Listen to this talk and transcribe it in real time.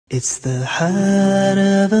It's the heart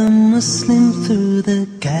of a Muslim through the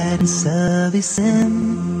guidance of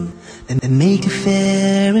Islam, and make you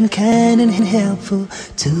fair and kind and helpful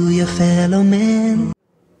to your fellow man.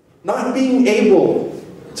 Not being able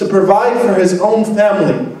to provide for his own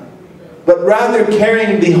family, but rather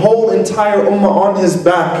carrying the whole entire ummah on his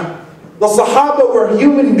back. The Sahaba were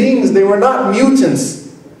human beings, they were not mutants.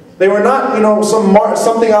 They were not,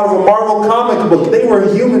 something out of a Marvel comic book. They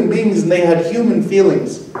were human beings and they had human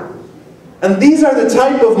feelings. And these are the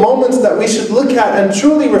type of moments that we should look at and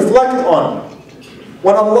truly reflect on.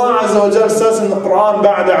 When Allah Azza wa Jal says in the Quran,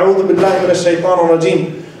 بَعْدَ أَعُوذُ بِاللَّهِ مِنَ الشَّيْطَانِ الرَّجِيمِ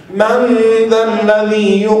مَنْ ذَا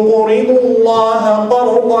الَّذِي يُقْرِضُ اللَّهَ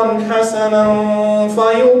قَرْضًا حَسَنًا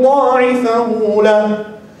فَيُضَاعِفَهُ لَهُ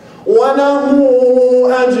وَلَهُ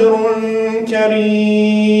أَجْرٌ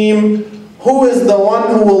كَرِيمٌ. Who is the one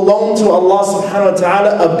who will loan to Allah subhanahu wa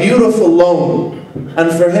ta'ala a beautiful loan,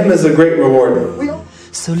 and for him is a great reward.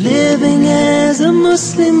 So living as a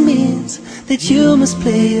Muslim means that you must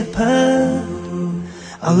play a part.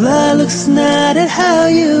 Allah looks not at how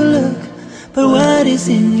you look, but what is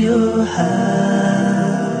in your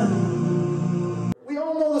heart. We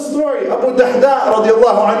all know the story. Abu Dahda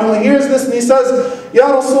radiallahu anhu hears this and he says, Ya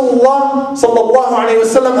Rasulullah sallallahu alayhi wa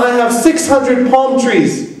sallam, I have 600 palm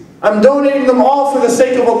trees. I'm donating them all for the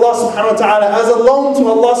sake of Allah subhanahu wa ta'ala, as a loan to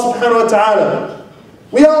Allah subhanahu wa ta'ala.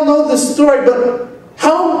 We all know this story, but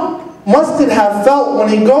how must it have felt when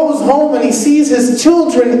he goes home and he sees his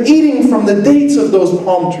children eating from the dates of those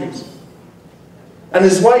palm trees, and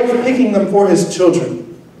his wife picking them for his children.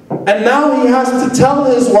 And now he has to tell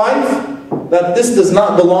his wife that this does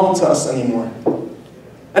not belong to us anymore.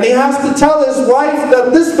 And he has to tell his wife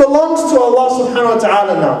that this belongs to Allah subhanahu wa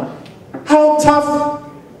ta'ala now. How tough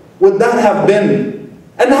would that have been?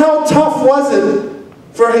 And how tough was it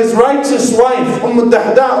for his righteous wife,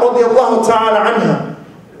 Dahda radiallahu ta'ala anha,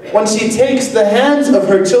 when she takes the hands of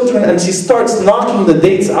her children and she starts knocking the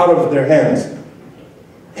dates out of their hands?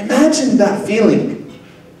 Imagine that feeling.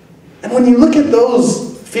 And when you look at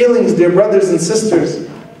those feelings, dear brothers and sisters,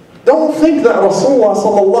 don't think that Rasulullah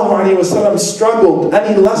sallallahu alayhi wa sallam struggled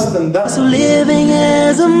any less than that. So living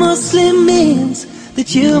as a Muslim means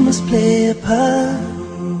that you must play a part.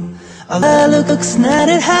 Allah looks not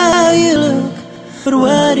at how you look, but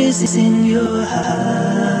what is in your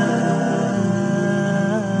heart.